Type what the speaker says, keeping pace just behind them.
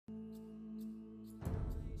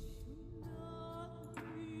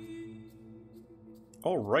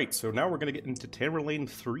Alright, so now we're gonna get into Tamerlane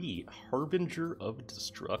 3, Harbinger of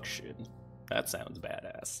Destruction. That sounds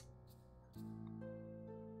badass.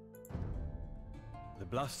 The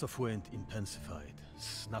blasts of wind intensified,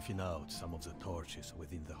 snuffing out some of the torches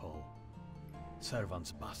within the hall.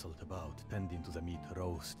 Servants bustled about, tending to the meat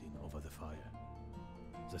roasting over the fire.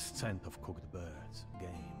 The scent of cooked birds,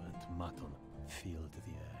 game, and mutton filled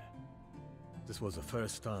the air. This was the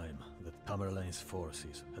first time that Tamerlane's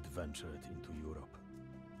forces had ventured into Europe.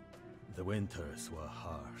 The winters were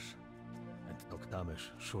harsh, and Toktamish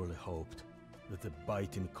surely hoped that the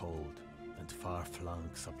biting cold and far-flung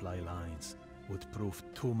supply lines would prove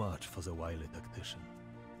too much for the wily tactician.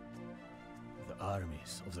 The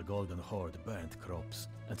armies of the Golden Horde burned crops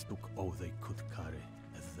and took all they could carry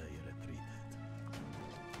as they retreated.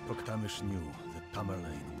 Toktamish knew that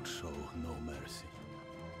Tamerlane would show no mercy.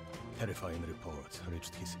 Terrifying reports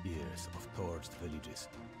reached his ears of torched villages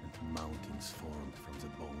and mountains formed from the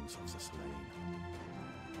bones of the slain.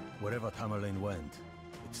 Wherever Tamerlane went,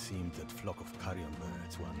 it seemed that flock of carrion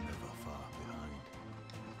birds were never far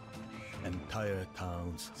behind. Entire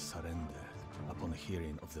towns surrendered upon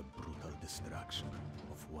hearing of the brutal destruction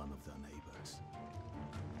of one of their neighbors.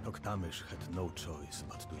 Toktamish had no choice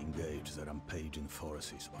but to engage the rampaging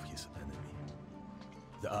forces of his enemy.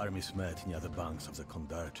 The armies met near the banks of the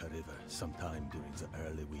Kondarcha River sometime during the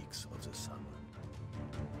early weeks of the summer.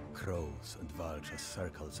 Crows and vultures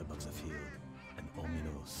circled above the field, an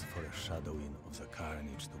ominous foreshadowing of the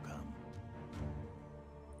carnage to come.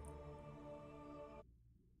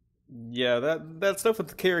 Yeah, that stuff with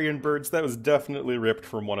the carrion birds, that was definitely ripped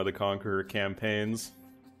from one of the Conqueror campaigns.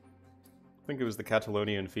 I think it was the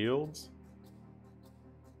Catalonian Fields.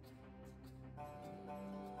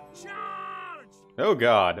 Charge! Oh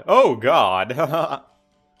god. Oh god!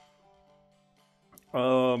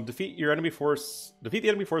 Defeat the enemy force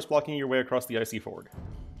blocking your way across the icy ford.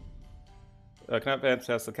 Cannot advance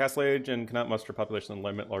past the Castle Age and cannot muster population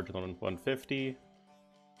limit larger than 150.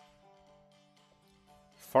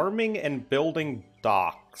 Farming and building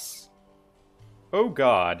docks. Oh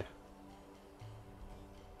god.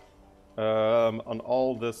 On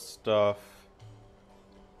all this stuff.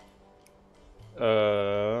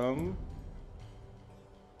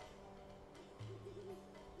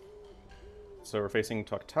 So we're facing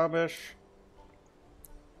Toktamish.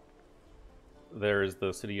 There's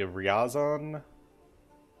the city of Ryazan.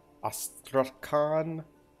 Astrakhan.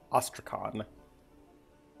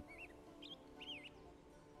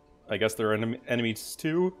 I guess there are enemies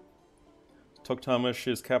too.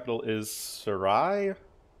 Toktamish's capital is Sarai.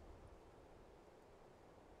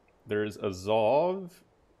 There's Azov.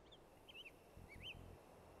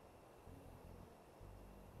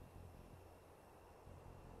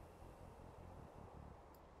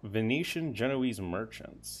 Venetian Genoese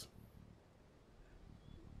merchants.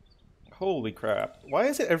 Holy crap. Why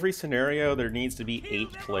is it every scenario there needs to be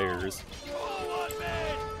 8 players? Forward,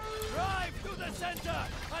 men! Drive to the center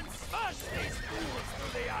and smash these fools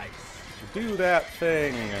through the ice! Do that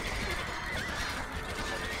thing!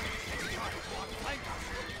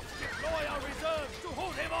 Deploy our reserves to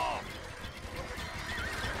hold him off!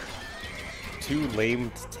 Too lame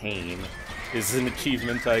to tame is an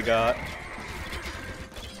achievement I got.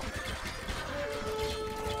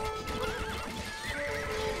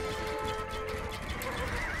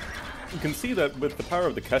 You can see that with the power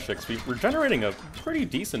of the Keshiks, we're generating a pretty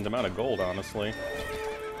decent amount of gold, honestly.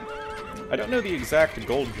 I don't know the exact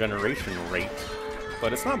gold generation rate,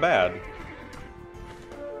 but it's not bad.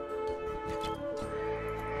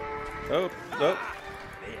 Oh. The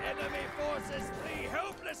enemy forces flee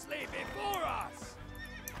helplessly before us!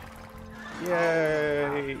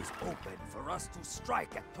 Yay! It's open for us to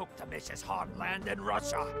strike at Toktamish's heartland in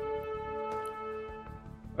Russia.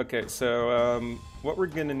 Okay, so, what we're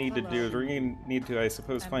gonna need to do is we're gonna need to, I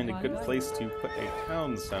suppose, find a good place to put a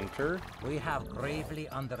town center. We have gravely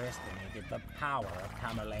underestimated the power of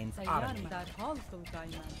Tamerlane's army.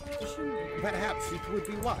 Perhaps it would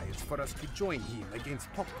be wise for us to join him against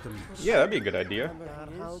Toktamish. Yeah, that'd be a good idea.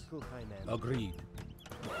 Agreed.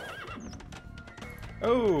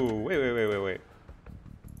 Oh, wait.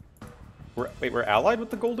 We're allied with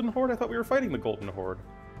the Golden Horde? I thought we were fighting the Golden Horde.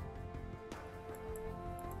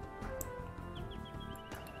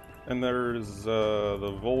 And there's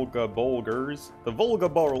the Volga Bulgars. The Volga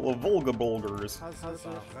Bulgars.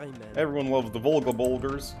 Everyone loves the Volga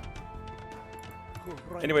Bulgars.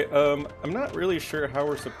 Anyway, I'm not really sure how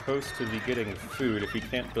we're supposed to be getting food if we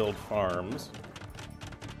can't build farms.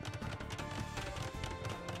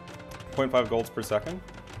 0.5 golds per second.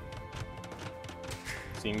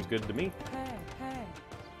 Seems good to me.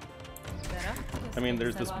 I mean,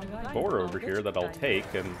 there's this boar over here that I'll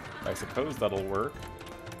take, and I suppose that'll work.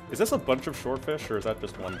 Is this a bunch of shorefish, or is that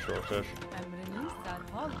just one shorefish?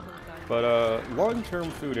 But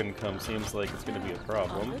long-term food income seems like it's going to be a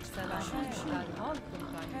problem.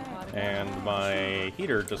 And my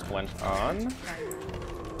heater just went on.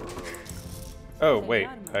 Oh, wait,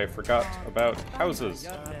 I forgot about houses.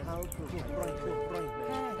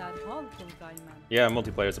 Yeah,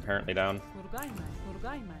 multiplayer is apparently down.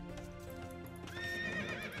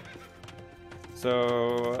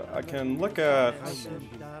 So I can look at...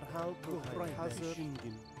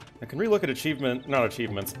 I can relook at not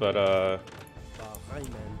achievements, but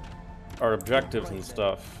our objectives and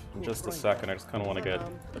stuff in just a second. I just kind of want to get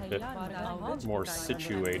a bit more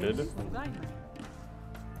situated.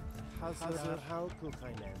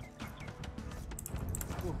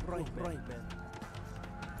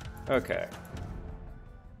 Okay.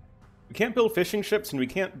 We can't build fishing ships and we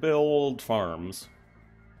can't build farms.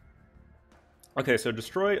 Okay, so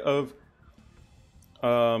destroy of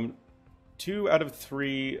 2 out of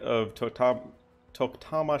 3 of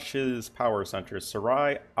Toktamash's power centers,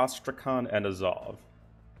 Sarai, Astrakhan, and Azov.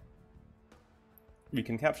 We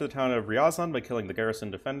can capture the town of Ryazan by killing the garrison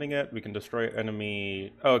defending it. We can destroy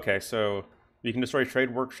enemy... Oh, okay, so we can destroy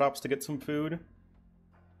trade workshops to get some food.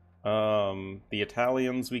 The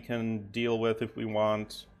Italians we can deal with if we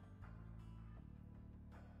want.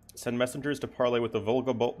 Send messengers to parley with the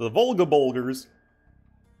Volga Bulgars.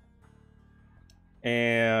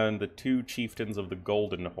 And the 2 chieftains of the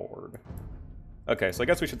Golden Horde. Okay, so I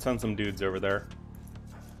guess we should send some dudes over there.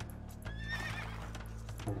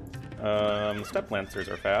 The Steppe Lancers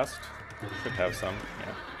are fast. Should have some,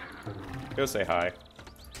 yeah. Go say hi.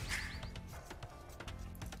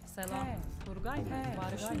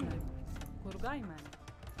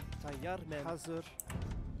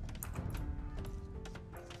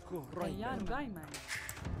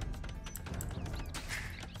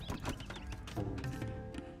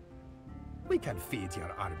 We can feed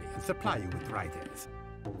your army and supply you with riders.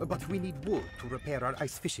 But we need wood to repair our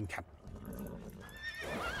ice fishing camp.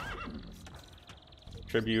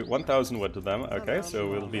 Tribute 1,000 wood to them. Okay, so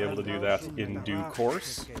we'll be able to do that in due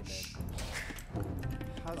course.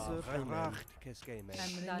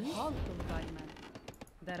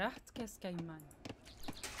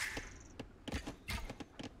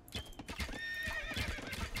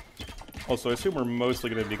 Also, I assume we're mostly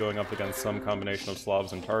going to be going up against some combination of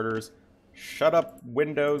Slavs and Tartars. Shut up,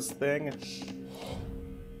 Windows thing.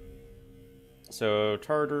 So,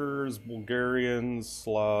 Tartars, Bulgarians,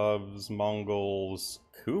 Slavs, Mongols,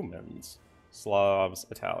 Cumans, Slavs,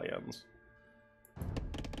 Italians.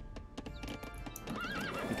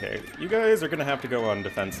 Okay, you guys are going to have to go on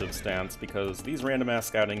defensive stance because these random-ass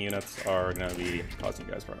scouting units are going to be causing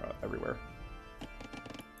you guys to run out everywhere.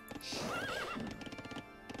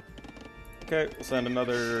 Okay, we'll send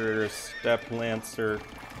another Steppe Lancer.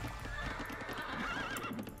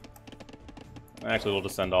 Actually, we'll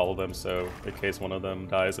just send all of them, so in case one of them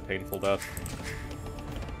dies a painful death,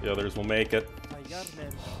 the others will make it.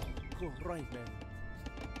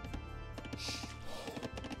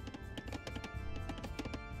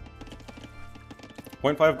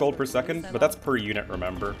 0.5 gold per second, but that's per unit,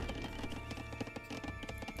 remember.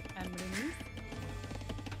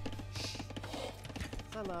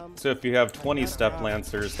 So if you have 20 Steppe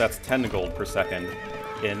Lancers, that's 10 gold per second.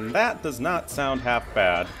 And that does not sound half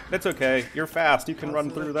bad. It's okay, you're fast, you can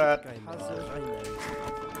run through that.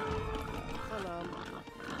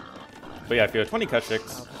 But yeah, if you have 20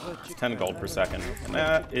 Keshiks, it's 10 gold per second. And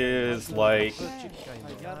that is like,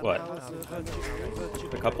 what?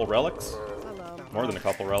 A couple relics? More than a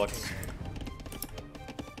couple relics.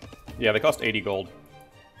 Yeah, they cost 80 gold.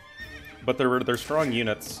 But they're strong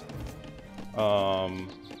units.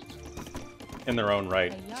 In their own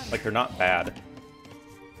right. Like, they're not bad.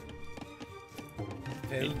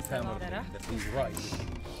 Tell Tamerlane that he's right.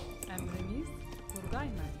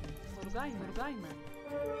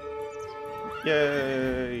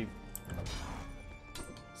 Yay!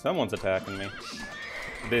 Someone's attacking me.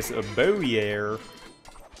 This Boyer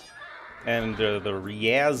and the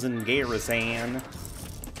Ryazan garrison.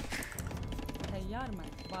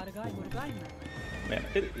 Man,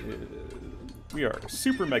 we are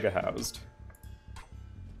super mega housed.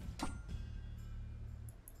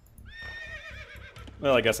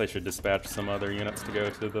 Well, I guess I should dispatch some other units to go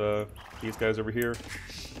to these guys over here.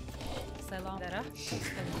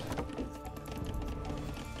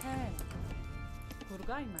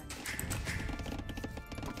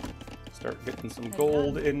 Start getting some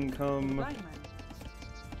gold income.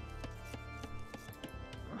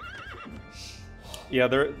 Yeah,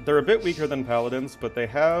 they're a bit weaker than paladins, but they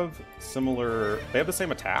have similar. They have the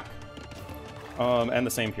same attack, and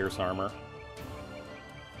the same pierce armor.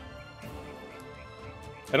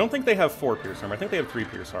 I don't think they have 4 pierce armor. I think they have 3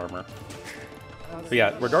 pierce armor. But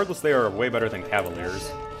yeah, regardless, they are way better than cavaliers.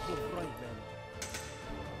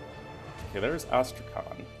 Okay, there's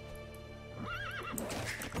Astrakhan.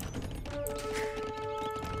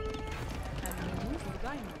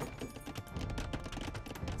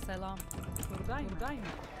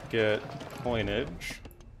 Get coinage.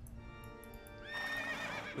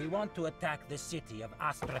 We want to attack the city of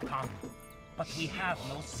Astrakhan, but we have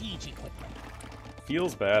no siege equipment.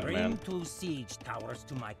 Feels bad, Bring man. 2 siege towers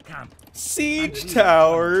to my camp. Siege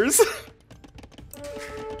towers!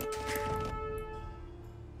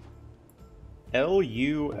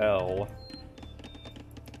 L-U-L.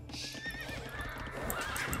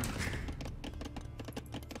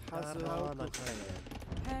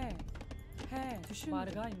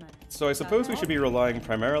 So I suppose we should be relying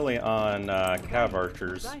primarily on cav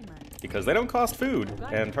archers, because they don't cost food,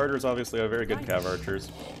 and Tartars obviously are very good cav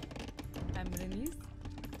archers.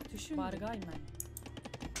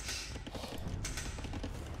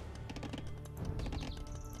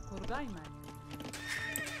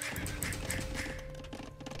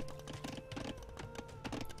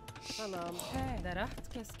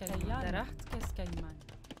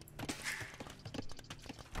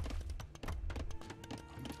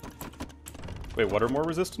 Wait, what are more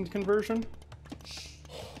resistant to conversion?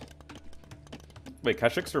 Wait,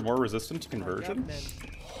 Keshiks are more resistant to conversion?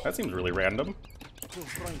 That seems really random.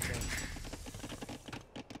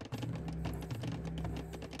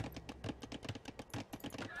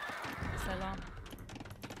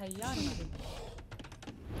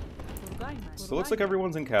 So it looks like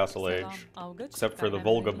everyone's in Castle Age, except for the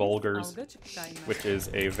Volga Bulgars, which is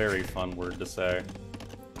a very fun word to say.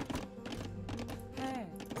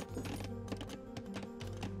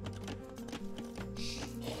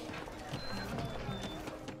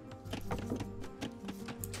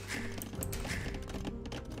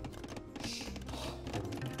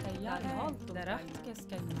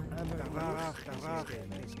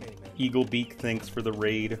 Eaglebeak, thanks for the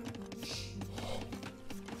raid.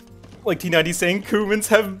 Like T90 saying Kumans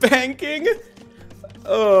have banking?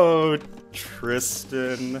 Oh,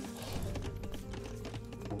 Tristan.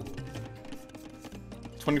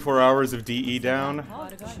 24 hours of DE down?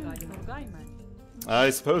 I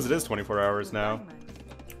suppose it is 24 hours now.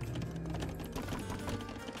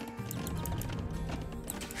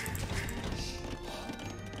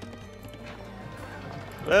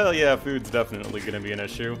 Well, yeah, food's definitely gonna be an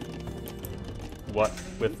issue. What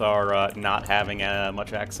with our not having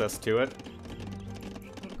much access to it.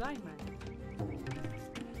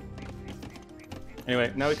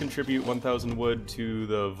 Anyway, now we contribute 1,000 wood to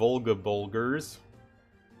the Volga Bulgars.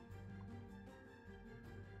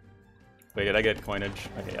 Wait, did I get coinage?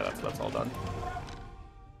 Okay, yeah, that's all done.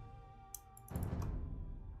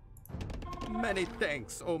 Many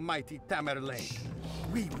thanks, almighty Tamerlane.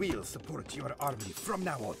 We will support your army from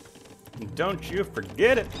now on. Don't you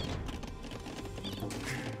forget it!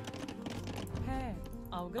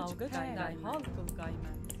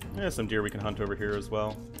 There's some deer we can hunt over here as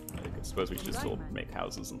well. I suppose we should just still make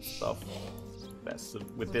houses and stuff. That's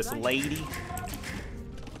with this lady.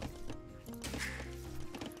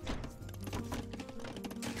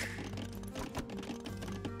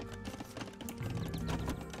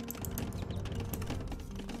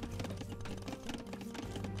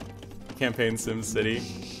 Campaign Sim City.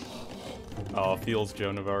 Oh, feels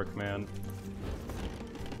Joan of Arc, man.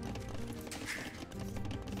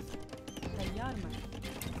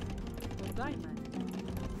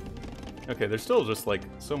 Okay, there's still just like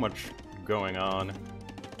so much going on.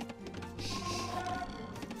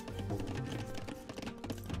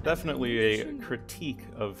 Definitely a critique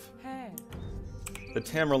of the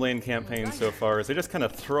Tamerlane campaign so far is they just kind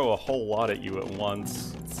of throw a whole lot at you at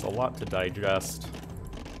once. It's a lot to digest.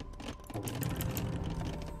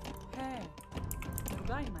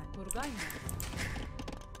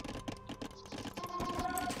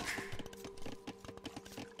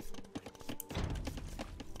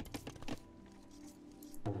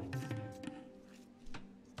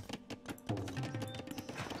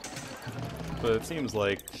 But it seems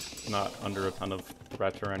like not under a ton of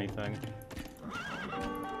threat or anything.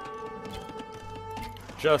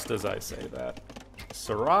 Just as I say that.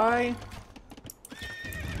 Sarai?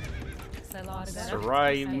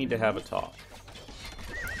 Sarai, you need to have a talk.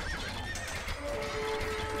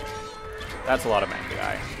 That's a lot of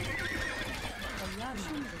Mangai.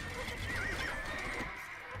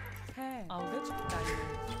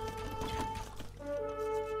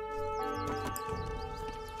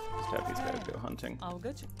 have these guys go hunting.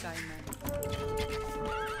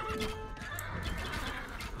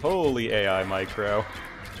 Holy AI micro.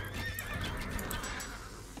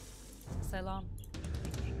 Selam.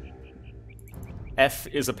 F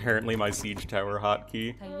is apparently my siege tower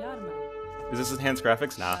hotkey. Is this enhanced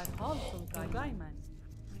graphics? Nah.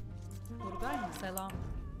 Selam.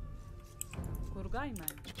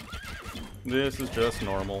 This is just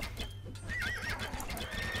normal.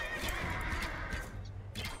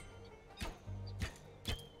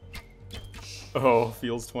 Oh,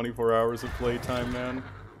 feels 24 hours of playtime, man.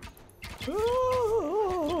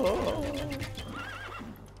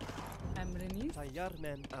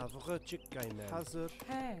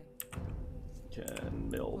 Can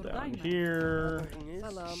mill down here.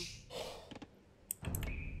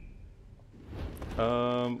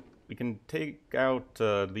 We can take out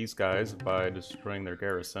these guys by destroying their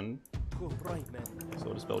garrison. So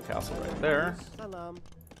we'll just build a castle right there.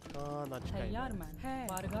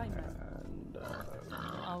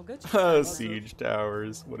 And siege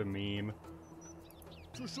towers, what a meme.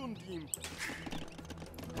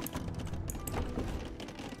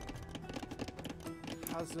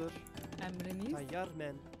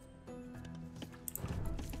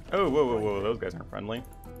 Oh, whoa, whoa, whoa, those guys aren't friendly.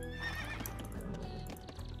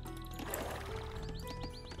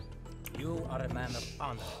 You are a man of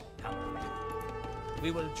honor, Tamerlane.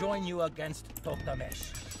 We will join you against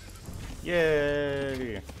Totamesh.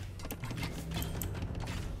 Yay!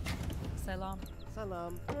 Selam.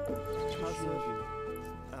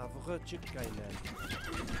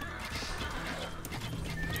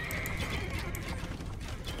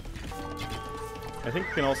 I think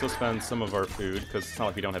we can also spend some of our food, because it's not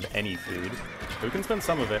like we don't have any food. But we can spend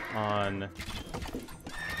some of it on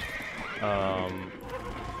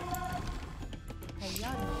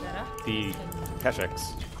the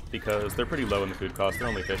Keshiks, because they're pretty low in the food cost. They're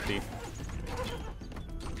only 50.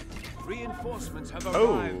 Reinforcements have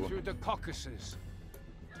Oh. arrived through the Caucasus.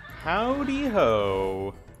 Howdy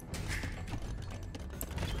ho!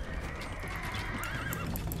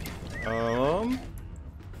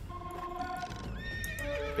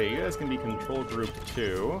 Okay, you guys can be control group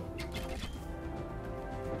 2.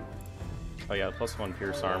 Oh yeah, +1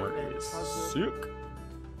 pierce armor is sick.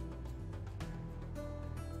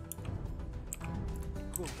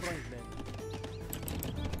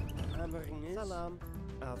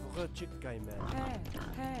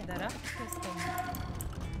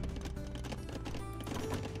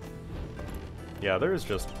 Yeah, there's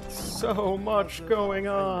just so much going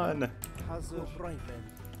on.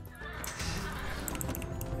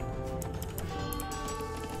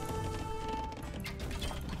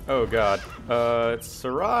 Oh god, it's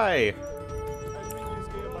Sarai!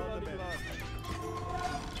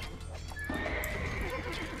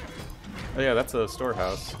 Oh yeah, that's a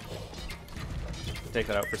storehouse. Take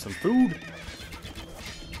that out for some food.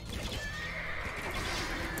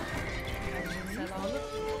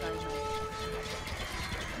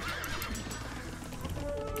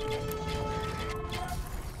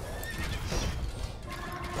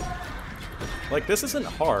 Like, this isn't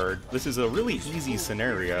hard. This is a really easy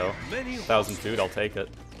scenario. 1,000 food, I'll take it.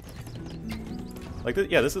 Like,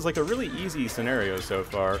 yeah, this is like a really easy scenario so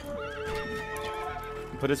far.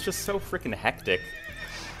 But it's just so freaking hectic.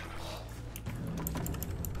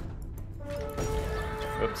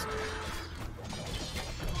 Oops.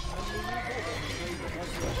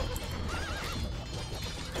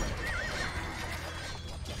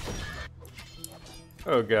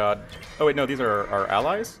 Oh god. Oh wait, no, these are our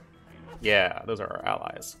allies? Yeah, those are our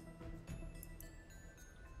allies.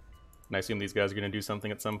 And I assume these guys are going to do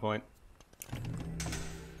something at some point.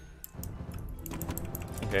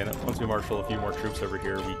 Okay, and once we marshal a few more troops over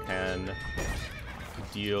here, we can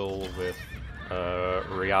deal with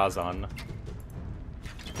Ryazan.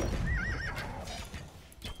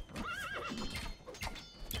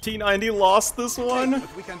 T90 lost this one?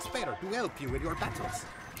 But we can spare to help you with your battles.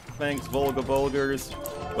 Thanks, Volga Bulgars.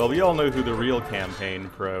 Well, we all know who the real campaign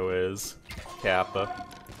pro is. Kappa.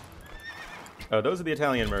 Oh, those are the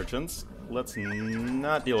Italian merchants. Let's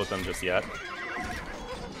not deal with them just yet.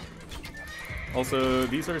 Also,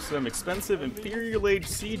 these are some expensive Imperial Age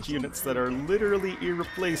siege units that are literally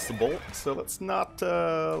irreplaceable, so let's not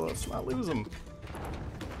lose them.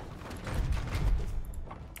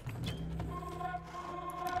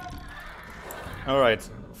 Alright,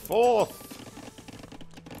 fourth!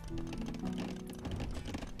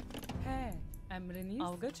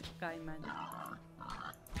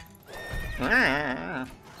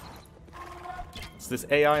 It's this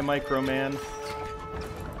AI micro man.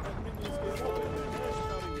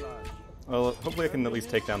 Well, hopefully I can at least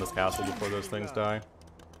take down this castle before those things die.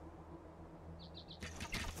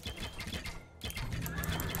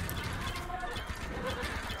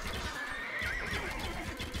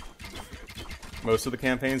 most of the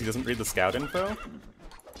campaigns he doesn't read the scout info.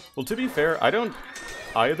 Well, to be fair, I don't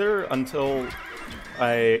either until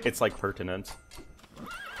it's like pertinent.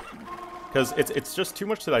 Because it's just too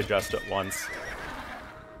much to digest at once.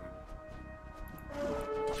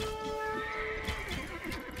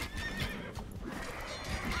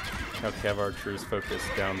 Now Cav archers focus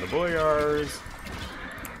down the boyars.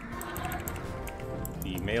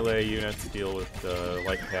 The melee units deal with the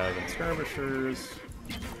light cav and skirmishers.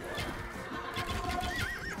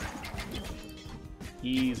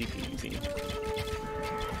 Easy peasy.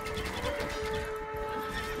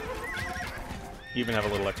 Even have a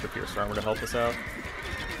little extra Pierce Armor to help us out.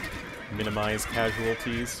 Minimize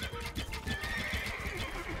casualties.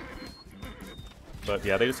 But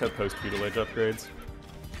yeah, they just have post-tutelage upgrades.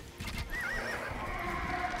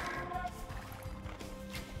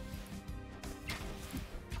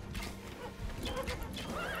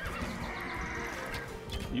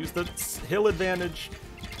 Use the hill advantage.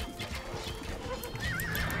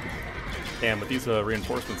 Damn, with these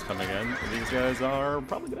reinforcements coming in, these guys are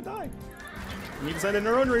probably gonna die. We need to send in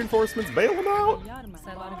our own reinforcements, bail them out!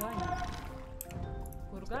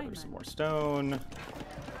 Gather some more stone.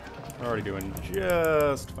 We're already doing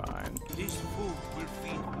just fine. This food will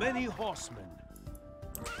feed many horsemen.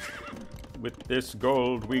 With this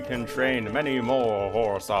gold, we can train many more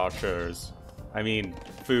horse archers. I mean,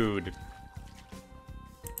 food.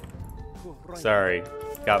 Sorry,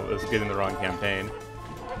 was getting the wrong campaign.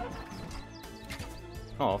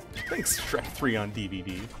 Oh, thanks Shrek 3 on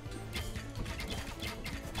DVD.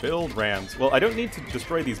 Build rams. Well, I don't need to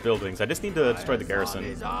destroy these buildings. I just need to destroy the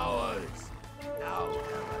garrison.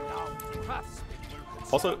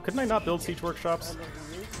 Also, couldn't I not build siege workshops?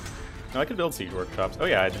 No, I could build siege workshops. Oh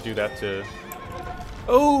yeah, I had to do that to...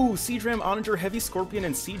 Oh! Siege Ram, Onager, Heavy Scorpion,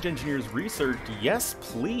 and Siege Engineers research. Yes,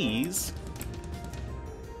 please!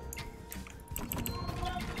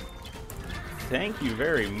 Thank you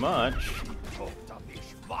very much.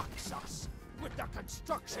 Mocks us with the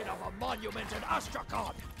construction of a monument in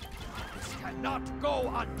Astrakhan. This cannot go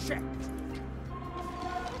unchecked.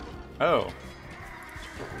 Oh.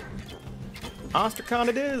 Astrakhan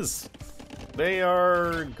it is! They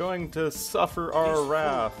are going to suffer our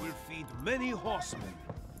wrath. Will feed many horsemen.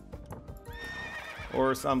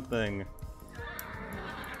 Or something.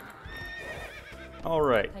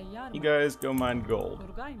 Alright. You guys go mine gold.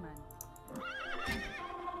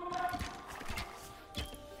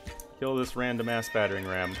 Kill this random ass battering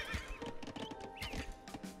ram.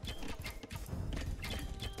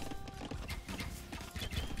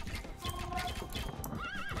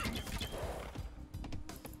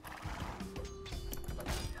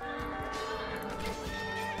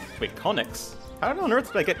 Wait, Connix? How on earth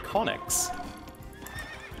did I get Connix?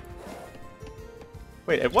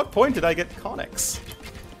 Wait, at what point did I get Connix?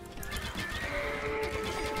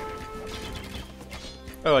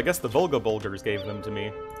 Oh, I guess the Volga Bulgars gave them to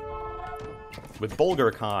me. With Bulgar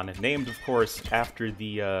Khan, named, of course, after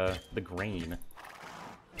the grain.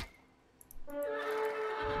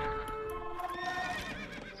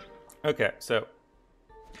 Okay, so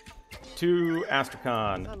to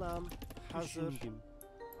Astrakhan.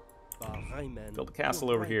 Build a castle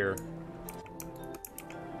over here.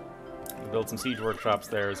 Build some siege workshops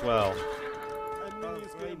there as well.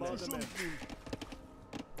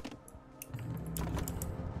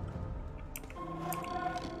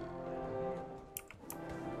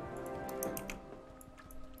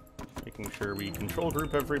 Making sure we control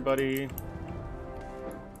group everybody.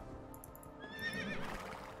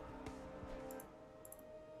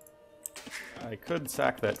 I could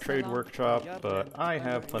sack that trade workshop, but I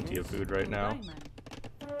have plenty of food right now.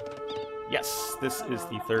 Yes, this is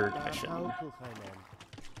the third mission.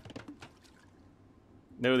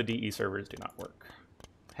 No, the DE servers do not work.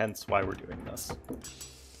 Hence why we're doing this.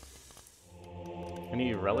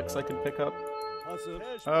 Any relics I could pick up?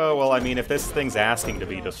 Oh, well, I mean, if this thing's asking to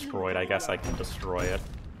be destroyed, I guess I can destroy it.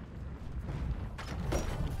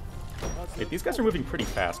 Wait, these guys are moving pretty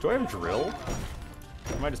fast. Do I have drill?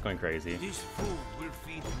 Or am I just going crazy? This food will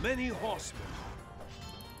feed many horsemen.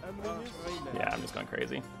 Yeah, I'm just going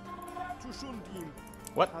crazy.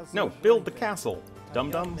 What? No, build the castle,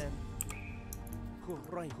 dum-dum.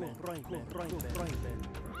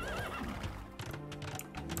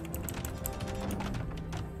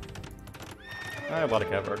 I have a lot of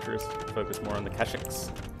cav archers. Focus more on the Keshiks,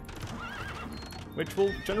 which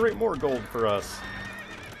will generate more gold for us.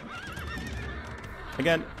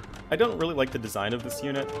 Again, I don't really like the design of this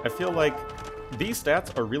unit. I feel like these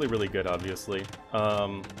stats are really, really good, obviously.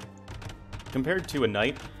 Compared to a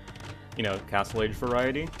knight, you know, Castle Age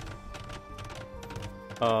variety.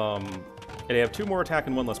 And they have 2 more attack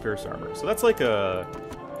and 1 less pierce armor. So that's like a...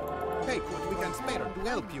 Take what we can spare to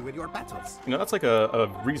help you in your battles. You know, that's like a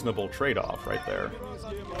reasonable trade-off right there.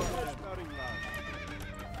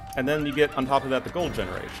 And then you get, on top of that, the gold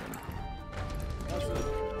generation.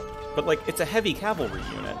 But, like, it's a heavy cavalry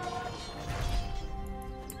unit.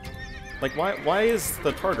 Like, why is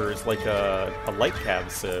the Tartars, like, a light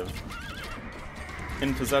cav civ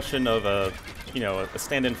in possession of a, you know, a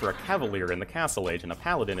stand-in for a cavalier in the Castle Age and a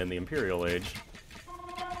paladin in the Imperial Age?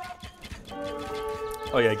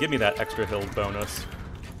 Oh yeah, give me that extra hill bonus.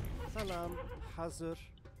 Salam, hazır.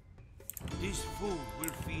 This food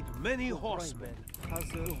will feed many horsemen.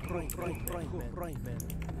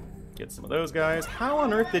 Get some of those guys. How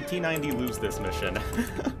on earth did T90 lose this mission?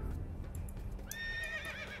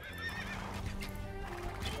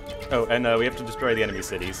 Oh, and we have to destroy the enemy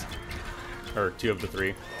cities. Or 2 of the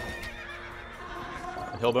 3.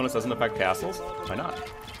 The hill bonus doesn't affect castles? Why not?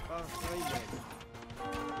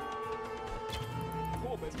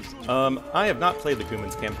 I have not played the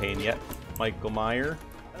Cuman's campaign yet, Michael Meyer.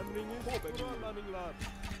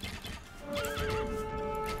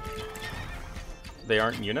 They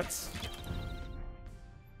aren't units?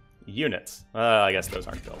 Units. I guess those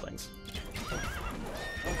aren't buildings.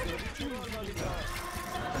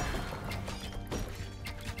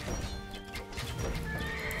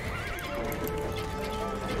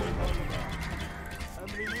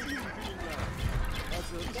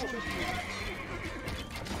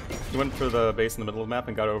 You went for the base in the middle of the map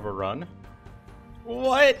and got overrun?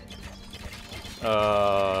 What?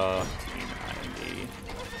 T90.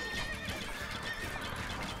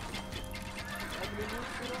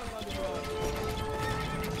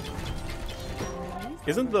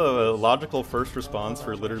 Isn't the logical first response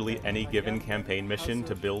for literally any given campaign mission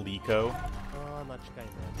to build eco?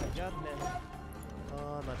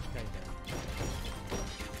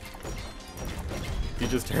 You're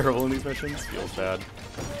just terrible in these missions? Feels bad.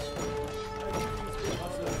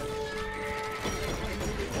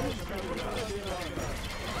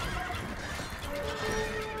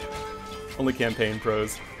 Only campaign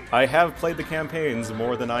pros. I have played the campaigns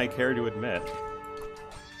more than I care to admit.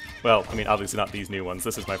 Well, I mean, obviously not these new ones.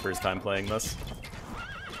 This is my first time playing this.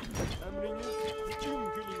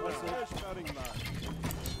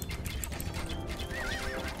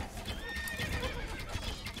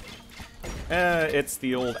 It's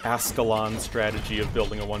the old Ascalon strategy of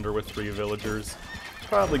building a wonder with 3 villagers.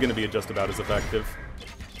 Probably going to be just about as effective.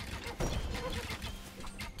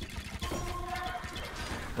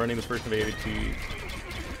 Running this first invade.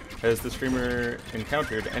 Has the streamer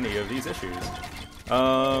encountered any of these issues?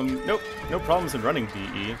 Nope. No problems in running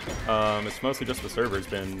DE. It's mostly just the server's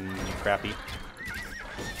been crappy.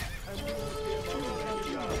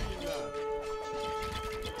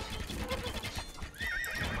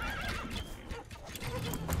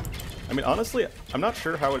 I mean, honestly, I'm not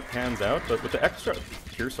sure how it pans out, but with the extra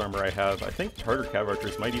pierce armor I have, I think Tartar Cav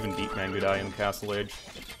Archers might even beat Mangudai in the Castle Age.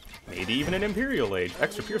 Maybe even in Imperial Age.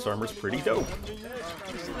 Extra pierce armor's pretty dope.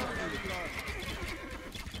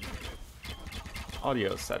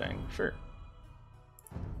 Audio setting, sure.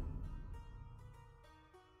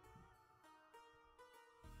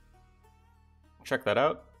 Check that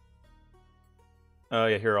out.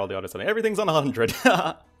 Yeah, here are all the audio settings. Everything's on 100.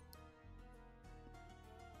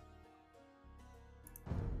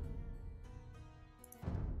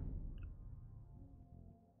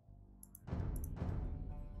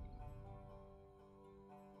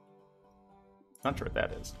 Not sure what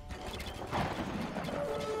that is.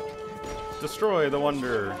 Destroy the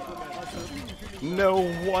Wonder.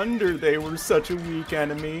 No wonder they were such a weak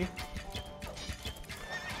enemy.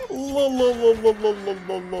 Lol, lol, lol, lol, lol,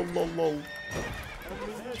 lol, lol, lol, lol.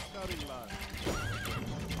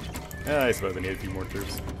 I suppose I need a few more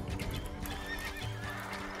troops.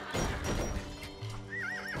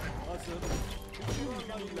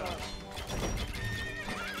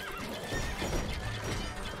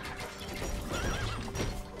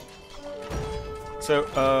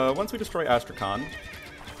 So, once we destroy Astrakhan,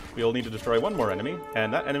 we'll need to destroy one more enemy,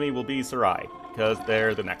 and that enemy will be Sarai, because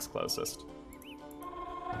they're the next closest.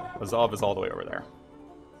 Azov is all the way over there.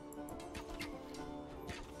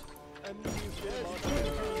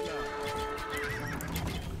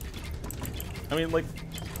 I mean, like...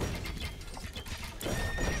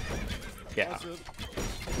 yeah.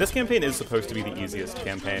 This campaign is supposed to be the easiest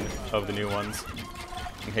campaign of the new ones.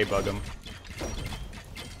 And hey, bug 'em.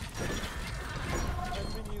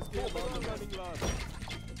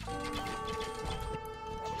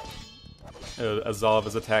 Azov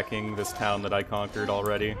is attacking this town that I conquered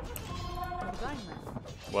already.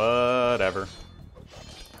 Whatever.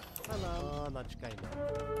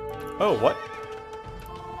 Oh, what?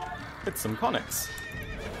 It's some conics.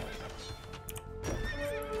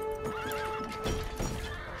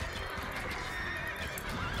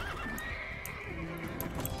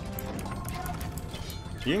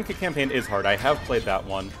 The Inca campaign is hard. I have played that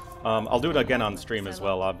one. I'll do it again on stream as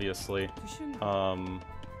well, obviously. But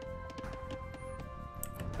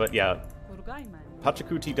yeah,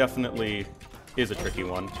 Pachacuti definitely is a tricky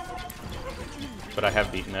one. But I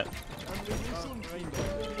have beaten it.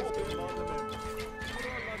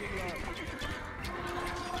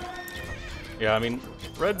 Yeah, I mean,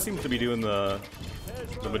 Red seems to be doing the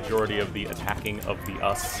majority of the attacking of the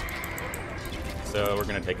us. So we're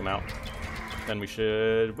gonna take him out. Then we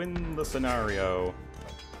should win the scenario.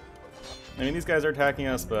 I mean, these guys are attacking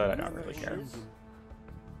us, but I don't really care.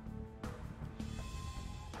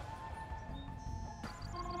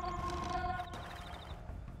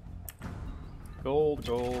 Gold,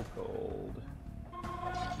 gold, gold.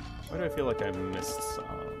 Why do I feel like I missed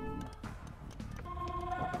some?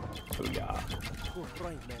 Oh yeah.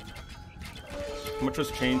 How much has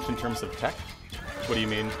changed in terms of tech? What do you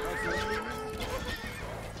mean?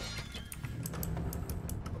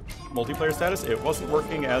 Multiplayer status? It wasn't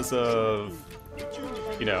working as of,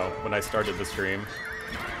 you know, when I started the stream.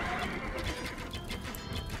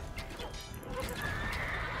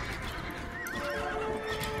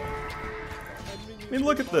 I mean,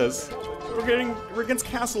 look at this. We're against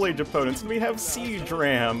Castle Age opponents, and we have siege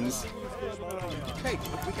rams. Hey,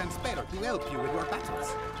 but we can spare to help you with your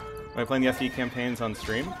battles. Am I playing the FE campaigns on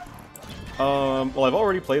stream? Well, I've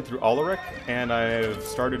already played through Alaric, and I've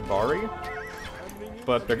started Bari,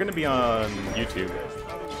 but they're going to be on YouTube.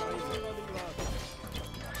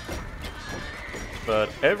 But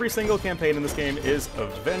every single campaign in this game is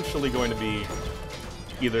eventually going to be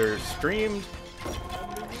either streamed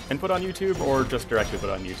and put on YouTube, or just directly put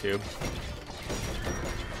on YouTube.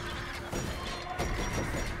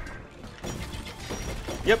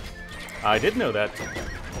 Yep, I did know that,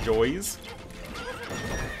 Joys.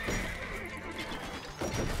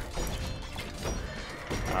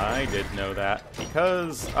 I did know that,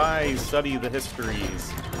 because I study the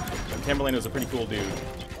histories. Tamerlane was a pretty cool dude.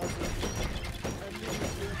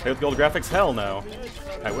 Play with gold graphics? Hell no.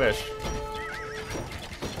 I wish.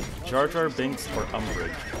 Jar Jar Binks or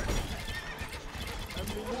Umbridge?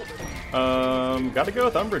 Gotta go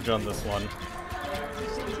with Umbridge on this one.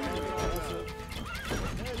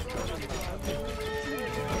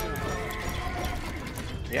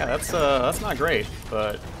 Yeah, that's not great,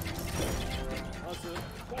 but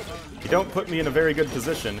you don't put me in a very good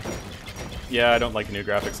position. Yeah, I don't like the new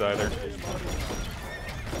graphics either.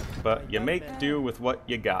 But you make do with what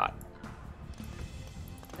you got.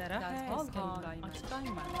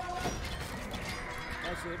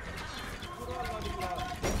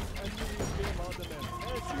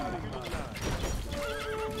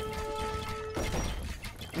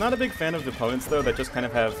 I'm not a big fan of opponents, though, that just kind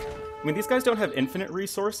of have... I mean, these guys don't have infinite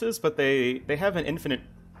resources, but they have an infinite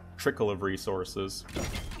trickle of resources.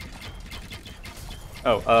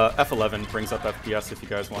 Oh, F11 brings up FPS if you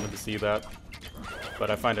guys wanted to see that. But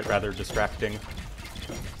I find it rather distracting.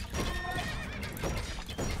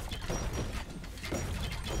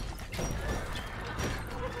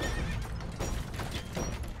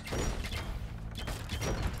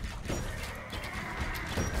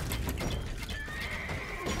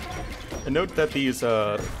 And note that these,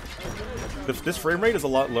 this frame rate is a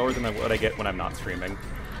lot lower than what I get when I'm not streaming.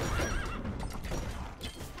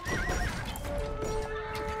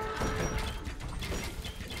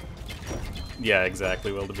 Yeah,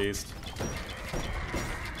 exactly, Wildebeest.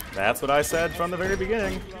 That's what I said from the very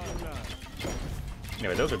beginning.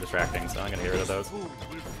 Anyway, those are distracting, so I'm gonna get rid of those.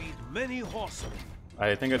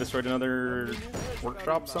 I think I destroyed another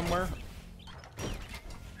workshop somewhere.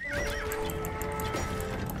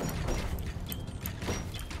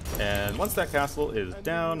 And once that castle is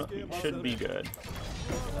down, we should be good.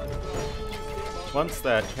 Once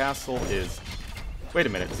that castle is... Wait a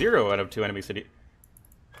minute, 0 out of 2 enemy city...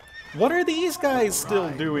 What are these guys still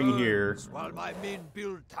doing here? While my men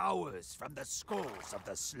build towers from the skulls of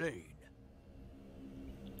the slain.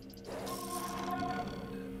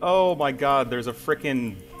 Oh my god, there's a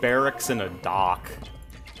frickin' barracks in a dock.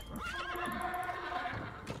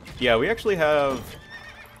 Yeah, we actually have...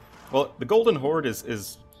 Well, the Golden Horde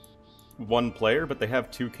is one player, but they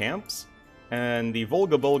have 2 camps. And the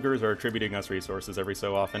Volga Bulgars are attributing us resources every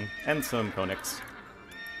so often, and some Koniks.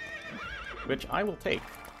 Which I will take.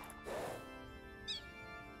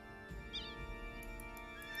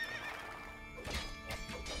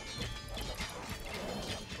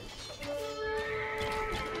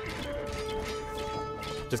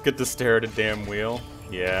 Just get to stare at a damn wheel.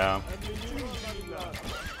 Yeah.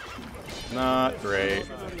 Not great.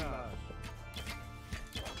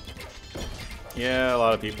 Yeah, a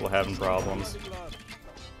lot of people are having problems.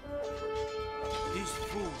 This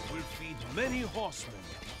food will feed many horsemen.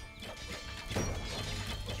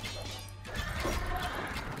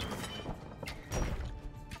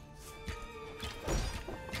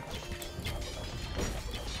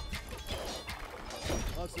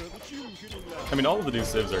 I mean, all of the new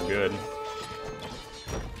civs are good.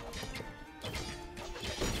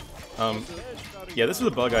 Yeah, this is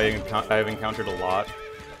a bug I've encountered a lot.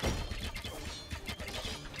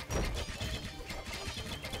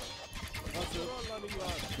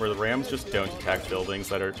 Where the rams just don't attack buildings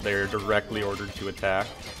that they're directly ordered to attack.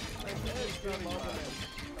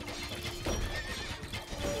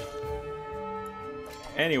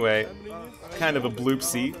 Anyway, kind of a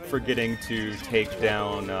bloopsie forgetting to take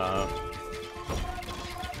down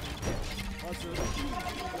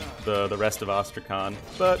the rest of Astrakhan,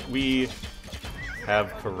 but we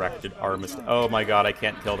have corrected our mistake. Oh my god, I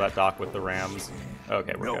can't kill that dock with the rams.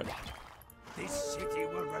 Okay, we're good. This city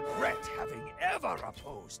will regret having ever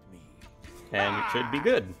opposed me. And it should be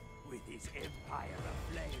good. With his empire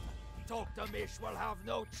aflame, Toktamish will have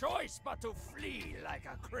no choice but to flee like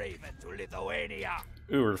a craven to Lithuania.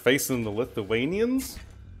 Ooh, we're facing the Lithuanians?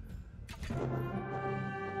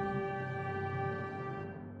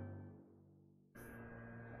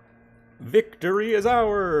 Victory is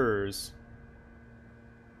ours!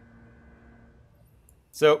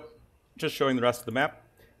 So, just showing the rest of the map.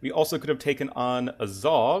 We also could have taken on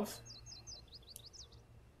Azov.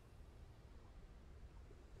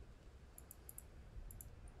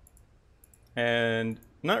 And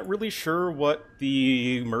not really sure what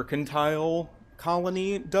the mercantile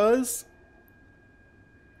colony does.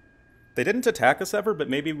 They didn't attack us ever, but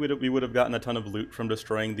maybe we would have gotten a ton of loot from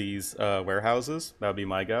destroying these warehouses. That would be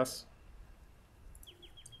my guess.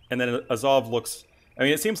 And then Azov looks... I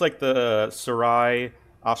mean, it seems like the Sarai,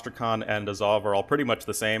 Astrakhan, and Azov are all pretty much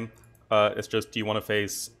the same. It's just, do you want to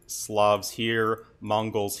face Slavs here,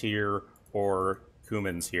 Mongols here, or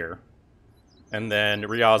Cumans here? And then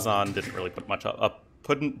Ryazan didn't really put much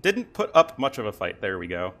didn't put up much of a fight. There we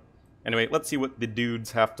go. Anyway, let's see what the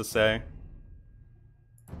dudes have to say.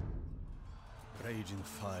 Raging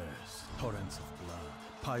fires, torrents of blood,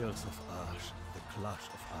 piles of ash, the clash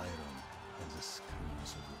of iron, and the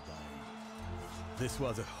screams of the dying. This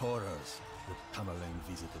was the horrors that Tamerlane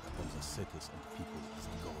visited upon the cities and people of the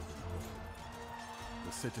Golden Road.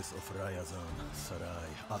 The cities of Ryazan, Sarai,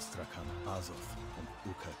 Astrakhan, Azov, and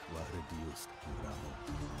Ukek were reduced to rubble.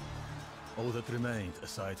 All that remained,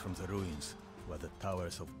 aside from the ruins, were the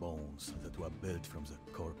towers of bones that were built from the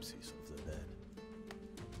corpses of the dead.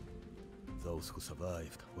 Those who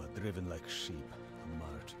survived were driven like sheep to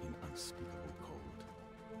march in unspeakable cold.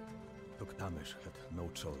 Toktamish had no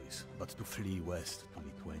choice but to flee west to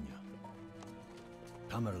Lithuania.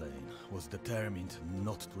 Tamerlane was determined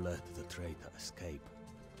not to let the traitor escape,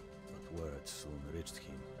 but word soon reached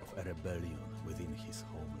him of a rebellion within his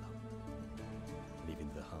homeland.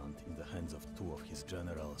 Leaving the hunt in the hands of two of his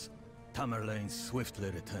generals, Tamerlane swiftly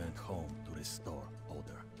returned home to restore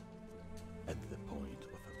order, at the point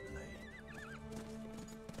of a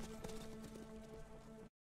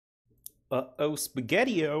blade. Uh-oh,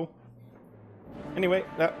 Spaghetti-O! Anyway,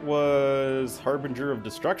 that was Harbinger of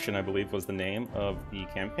Destruction, I believe was the name of the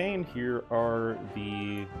campaign. Here are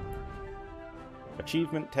the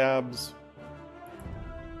achievement tabs.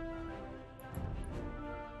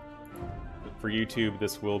 For YouTube,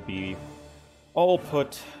 this will be all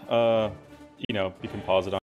put, you know, you can pause it on